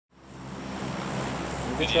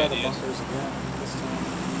can try the bunkers again this time.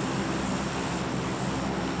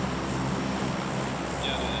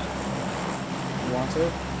 Yeah. You want to?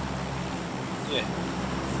 Yeah.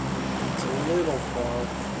 It's a little far.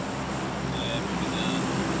 Yeah, maybe not.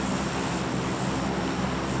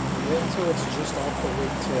 Wait until it's just off the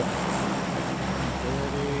wing tip.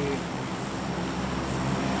 Ready.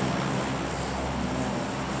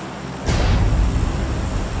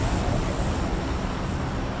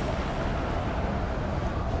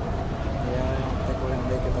 Yeah, I don't think we're going to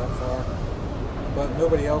make it that far. But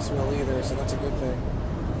nobody else will either, so that's a good thing.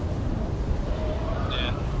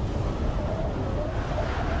 Yeah.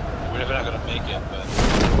 We're never not gonna make it, but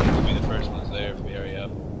we'll be the first ones there if we hurry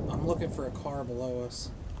up. I'm looking for a car below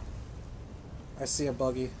us. I see a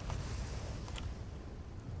buggy.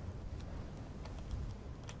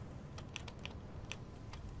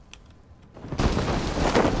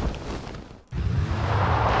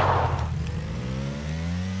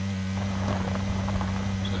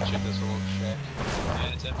 Just gonna check this little shack.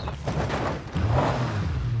 And it's empty.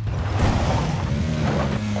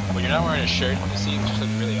 When you're not wearing a shirt, it seems just like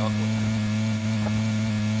really awkward.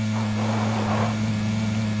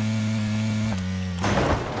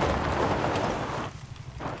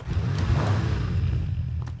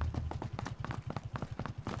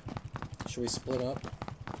 Should we split up?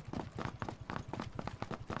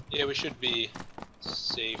 Yeah, we should be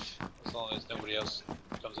safe as long as nobody else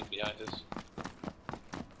comes in behind us.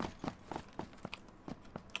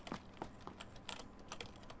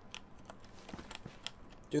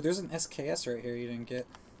 Dude, there's an SKS right here you didn't get.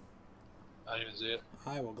 I don't even see it.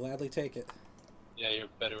 I will gladly take it. Yeah, you're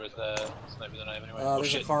better with sniper than I am anyway.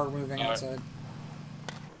 There's a car moving outside.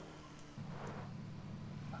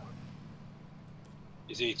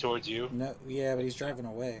 Is he towards you? No, yeah, but he's driving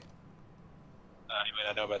away. You might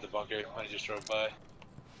not know about the bunker. Might have just drove by.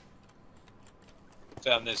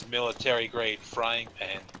 Found this military-grade frying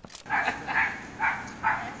pan.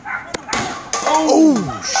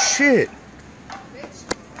 Oh shit!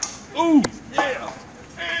 Ooh! Yeah!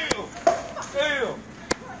 Ew! Ew!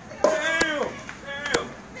 Ew!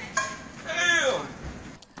 Ew!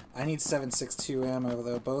 I need 7.62 ammo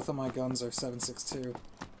though. Both of my guns are 7.62.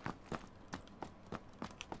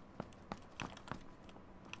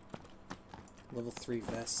 Level 3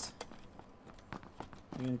 vest.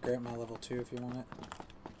 You can grab my level 2 if you want it.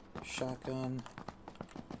 Shotgun.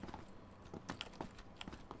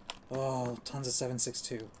 Oh, tons of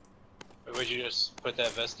 7.62. Where'd you just put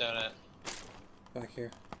that vest down at? Back here.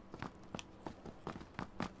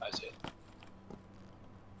 I see it.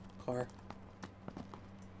 Car.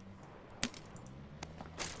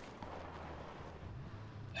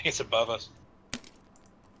 I think it's above us.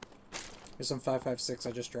 There's some 5.56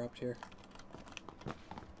 I just dropped here.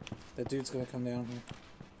 That dude's gonna come down here.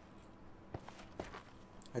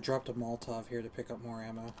 I dropped a Molotov here to pick up more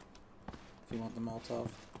ammo. If you want the Molotov.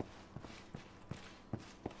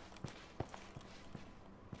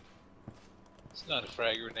 It's not a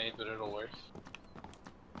frag grenade, but it'll work.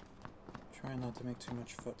 Try not to make too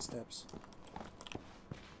much footsteps.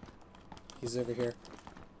 He's over here.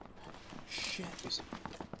 Shit.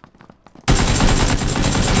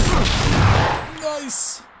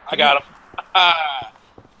 Nice! I got him. Ah!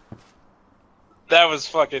 That was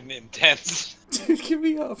fucking intense. Dude, give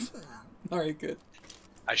me up. Alright, good.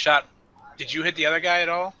 I shot. Did you hit the other guy at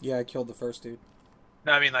all? Yeah, I killed the first dude.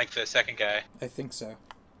 No, I mean like the second guy. I think so.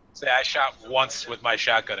 Say I shot once with my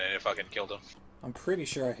shotgun and it fucking killed him. I'm pretty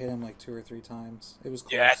sure I hit him like 2 or 3 times. It was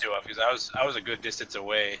close. Yeah, I had to have because I was a good distance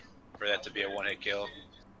away for that to be a one-hit kill.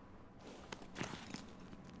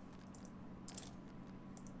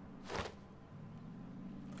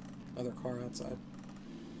 Other car outside.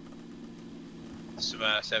 Some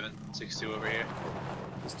 7.62 over here.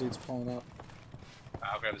 This dude's pulling up.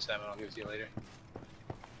 I'll grab this ammo and I'll give it to you later.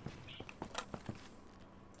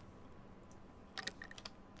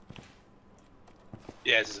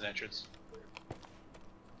 Yeah, this is an entrance.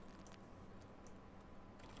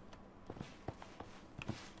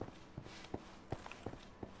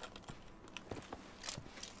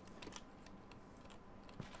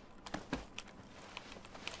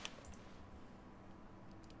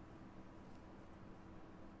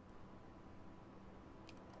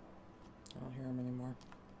 I don't hear him anymore.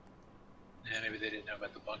 Yeah, maybe they didn't know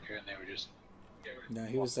about the bunker and they were just... No,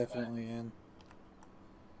 he was definitely in.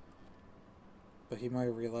 But he might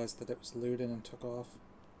have realized that it was looted and took off.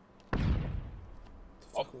 What the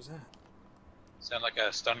fuck was that? Sound like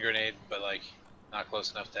a stun grenade, but like not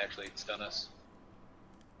close enough to actually stun us.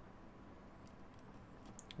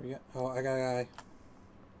 Oh, I got a guy.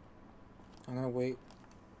 I'm gonna wait.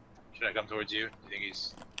 Should I come towards you? Do you think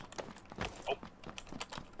he's... Oh.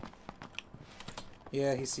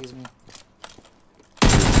 Yeah, he sees me.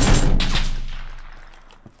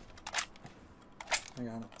 I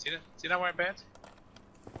got him. Is he not wearing pants?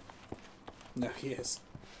 No, he is.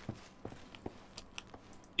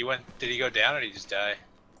 Did he go down or did he just die?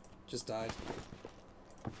 Just died.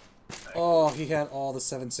 Oh, he had all the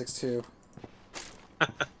 7.62.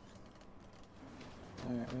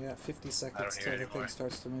 Alright, we got 50 seconds till the thing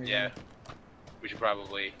starts to move. Yeah. We should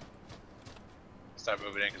probably start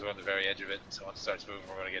moving in because we're on the very edge of it. So once it starts moving,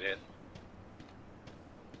 we're going to get hit.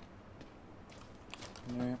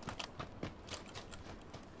 Alright.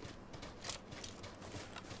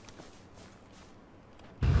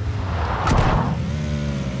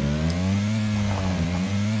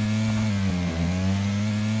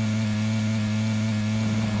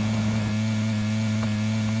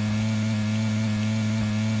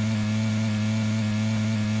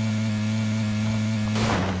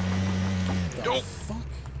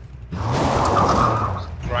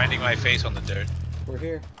 Grinding my face on the dirt. We're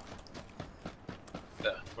here.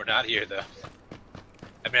 We're not here though.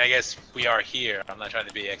 I mean, I guess we are here. I'm not trying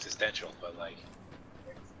to be existential, but like,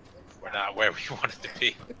 we're not where we wanted to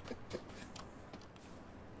be.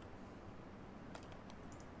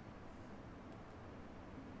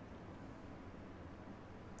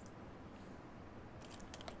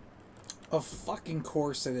 Of fucking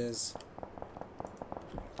course it is.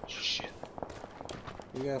 Shit.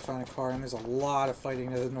 We gotta find a car, and there's a lot of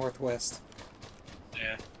fighting to the northwest.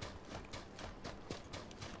 Yeah.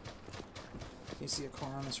 Can you see a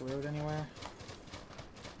car on this road anywhere?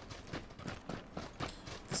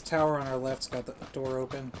 This tower on our left's got the door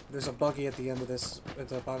open. There's a buggy at the end of this, at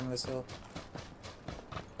the bottom of this hill.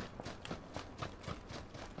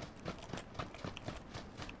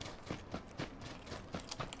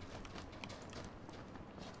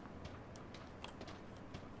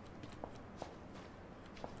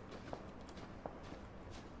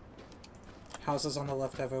 Houses on the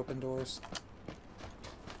left have open doors.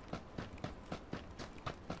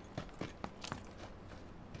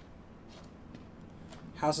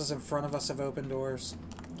 Houses in front of us have open doors.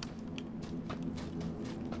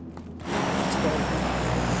 Let's go.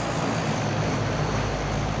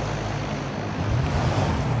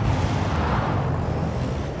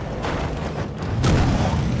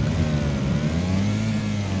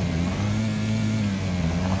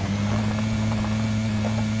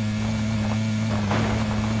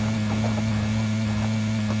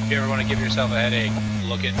 If you ever want to give yourself a headache,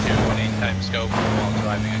 look into an 8x scope while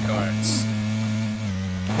driving a car.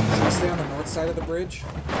 Should we stay on the north side of the bridge?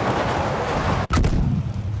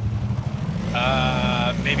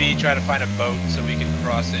 Maybe try to find a boat so we can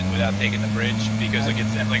cross it without taking the bridge, because like,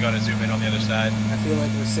 it's definitely going to zoom in on the other side. I feel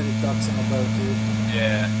like we're sitting ducks in a boat, dude.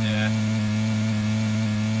 Yeah, yeah.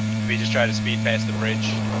 Maybe just try to speed past the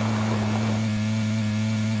bridge.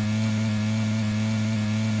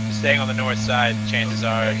 Staying on the north side, chances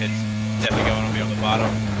are it's definitely going to be on the bottom.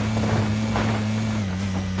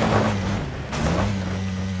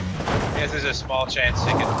 I guess there's a small chance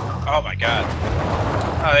it could... Oh my god.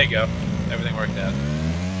 Oh, there you go. Everything worked out.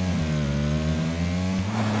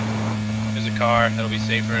 There's a car that'll be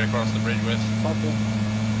safer to cross the bridge with. Fuck it.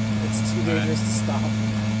 It's too dangerous to stop.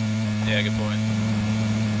 Yeah, good point.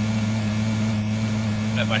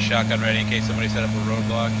 I have my shotgun ready in case somebody set up a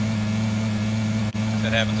roadblock.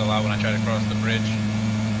 That happens a lot when I try to cross the bridge.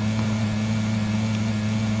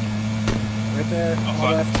 Right there, oh, on the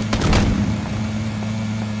fuck. left.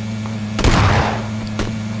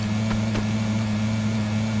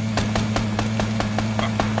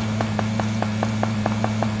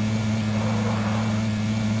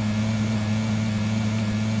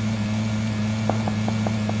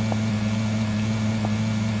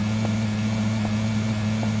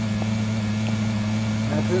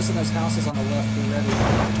 There's in those houses on the left, be ready.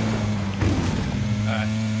 Alright.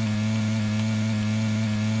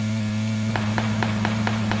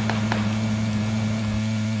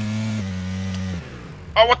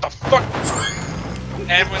 Oh, what the fuck?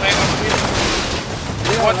 And we land on the wheel.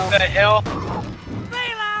 Yeah, What well, the hell?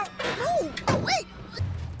 Oh, wait!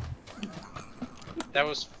 That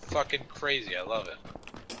was fucking crazy. I love it.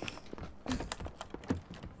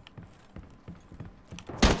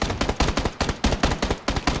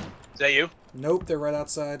 Is that you? Nope, they're right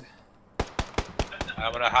outside.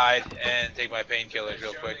 I'm gonna hide and take my painkillers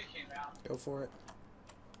real quick Go for it.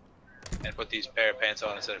 and put these pair of pants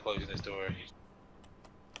on instead of closing this door.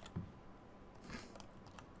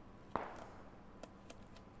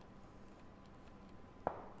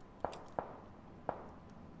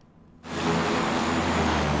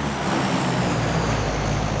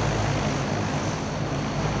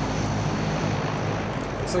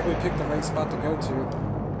 Looks like we picked the right spot to go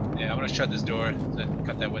to. Yeah, I'm gonna shut this door to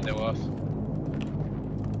cut that window off.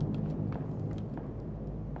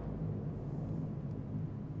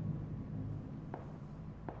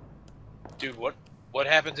 Dude, what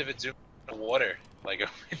happens if it zooms into water? Like,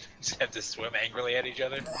 we just have to swim angrily at each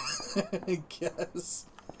other? I guess.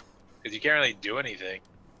 Because you can't really do anything.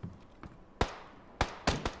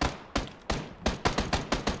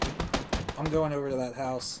 I'm going over to that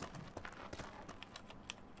house.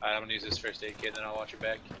 Alright, I'm gonna use this first aid kit, then I'll watch it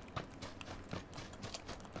back.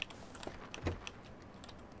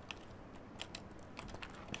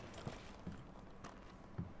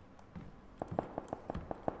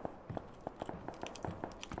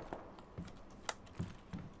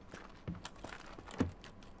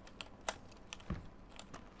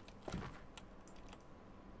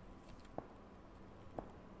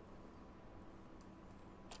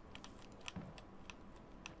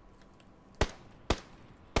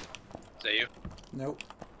 Is that you? Nope.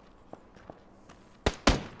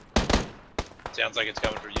 Sounds like it's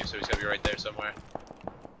coming from you, so he's gotta be right there somewhere.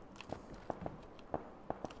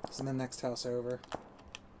 It's in the next house over.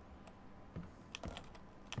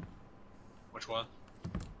 Which one?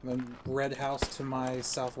 The red house to my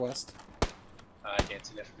southwest. I can't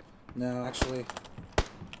see that from here. No, actually.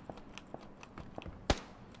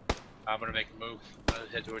 I'm gonna make a move. I'm gonna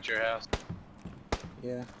head towards your house.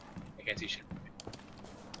 Yeah. I can't see shit.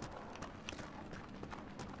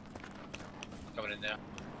 Coming in now.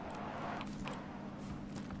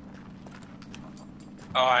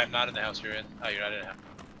 Oh, I'm not in the house you're in. Oh, you're not in the house.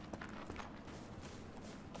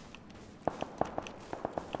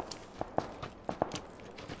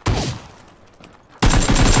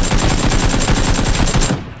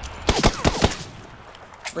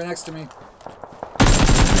 Right next to me.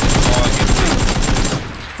 Oh,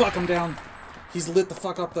 Fuck, I'm down. He's lit the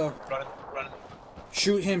fuck up though. running, running.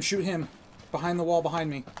 Shoot him, shoot him. Behind the wall behind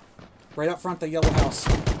me. Right up front, the yellow house.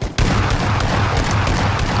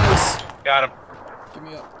 Nice. Got him. Give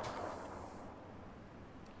me up.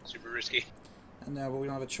 Super risky. I know, but we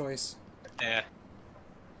don't have a choice. Yeah.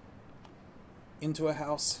 Into a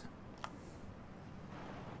house.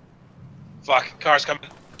 Fuck, car's coming.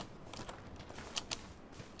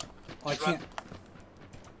 Oh, I can't.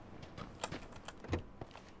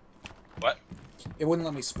 What? It wouldn't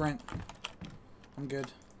let me sprint. I'm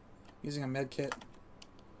good. Using a med kit.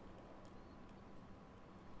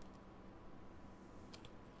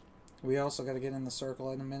 We also got to get in the circle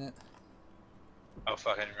in a minute. Oh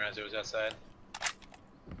fuck, I didn't realize it was outside.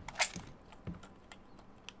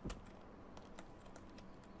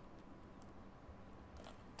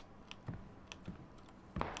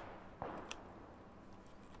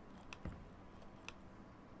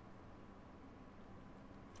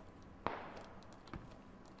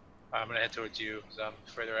 I'm gonna head towards you, because I'm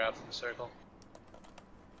further out from the circle.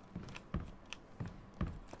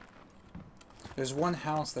 There's one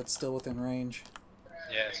house that's still within range.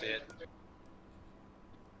 Yeah, I see it.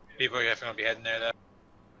 People are definitely gonna be heading there, though.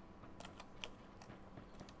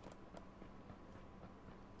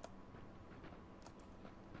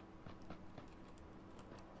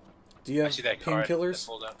 Do you I have see that car. painkillers?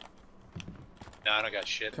 Hold up. No, I don't got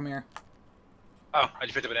shit. Come here. Oh, I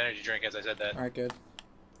just picked up an energy drink as I said that. Alright, good.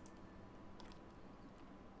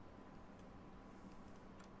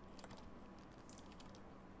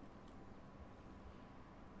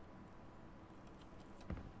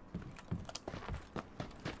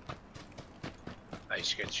 Oh, you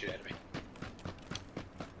scared the shit out of me.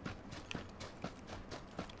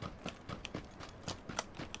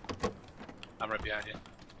 I'm right behind you.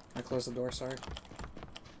 I closed the door, sorry.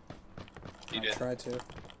 You I did. tried to.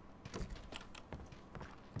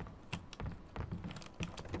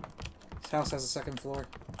 This house has a second floor.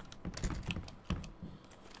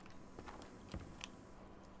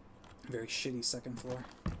 Very shitty second floor.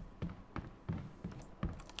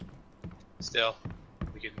 Still,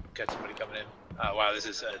 we could catch somebody coming in. Oh wow, this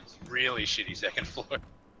is a really shitty second floor.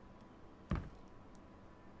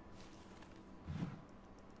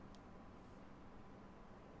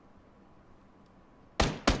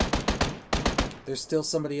 There's still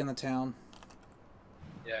somebody in the town.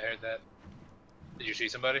 Yeah, I heard that. Did you see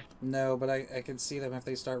somebody? No, but I can see them if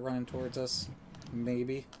they start running towards us.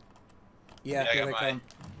 Maybe. Yeah, Yeah, I here got they mine. come.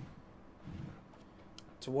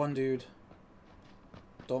 It's one dude.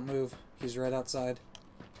 Don't move. He's right outside.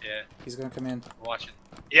 Yeah, He's gonna come in. I'm watching.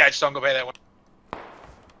 Yeah, I just don't go by that one.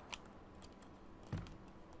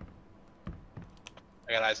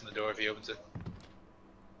 I got eyes on the door if he opens it.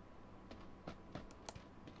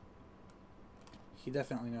 He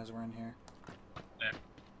definitely knows we're in here. Yeah.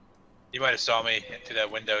 He might have saw me through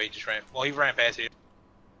that window. He just ran. Well, he ran past you.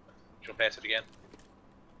 She'll pass it again.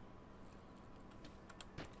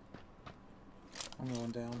 I'm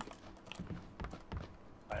going down.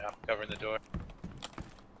 Alright, I'm covering the door.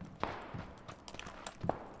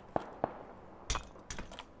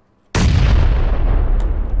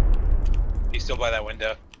 He's still by that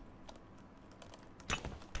window.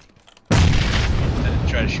 And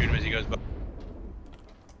try to shoot him as he goes by.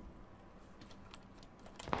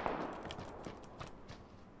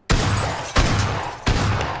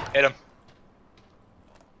 Hit him.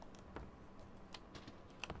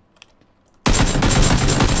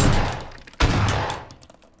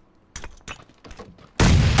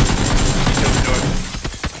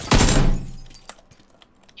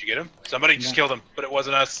 Did you get him? Somebody just killed him, but it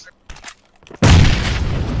wasn't us.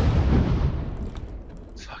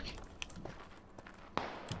 Fuck.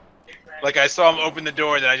 Like I saw him open the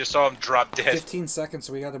door, and then I just saw him drop dead. 15 seconds,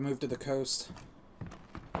 so we gotta move to the coast.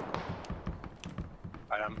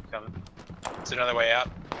 Alright, I'm coming. It's another way out.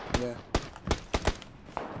 Yeah.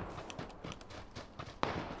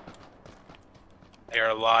 I hear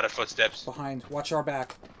a lot of footsteps. Behind. Watch our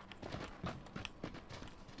back.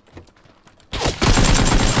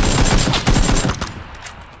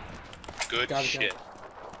 Good Gotta shit.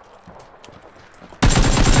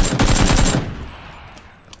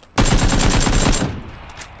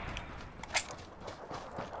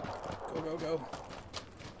 Go, go, go.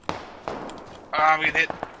 Ah, I'm getting hit.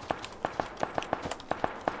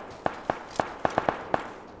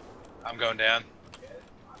 I'm going down.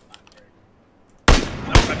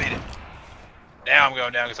 Nope, I made it. Now I'm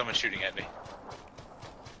going down because someone's shooting at me.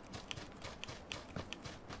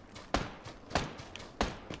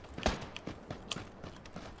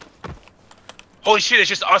 Holy shit, it's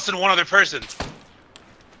just us and one other person.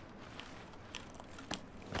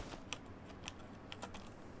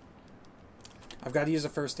 I've got to use a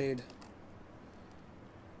first aid.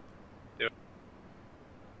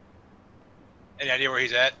 Any idea where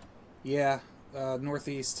he's at? Yeah,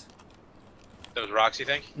 northeast. Those rocks, you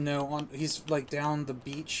think? No, he's like down the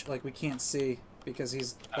beach, like we can't see because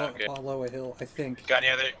he's Okay. below a hill, I think. Got any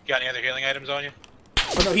other healing items on you?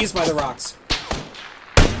 Oh no, he's by the rocks.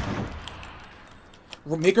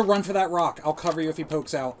 Make a run for that rock. I'll cover you if he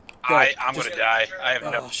pokes out. Go. I'm gonna die. I have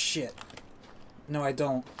no. Oh shit. No, I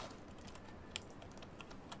don't.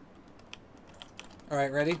 All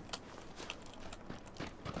right, ready?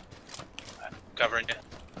 I'm covering you.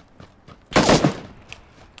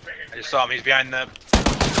 I just saw him. He's behind the.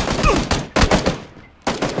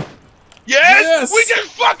 Yes! Yes! We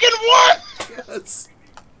just fucking won! Yes.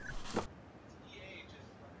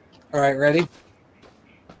 All right, ready?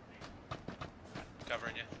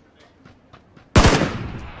 Covering you.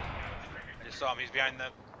 I just saw him. He's behind the.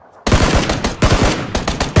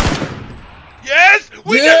 Yes!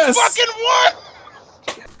 We Yes! just fucking won!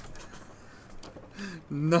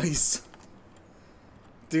 Nice.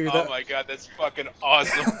 Dude, Oh my god, that's fucking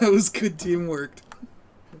awesome. that was good teamwork.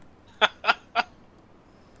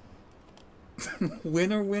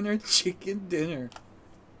 Winner, winner, chicken dinner.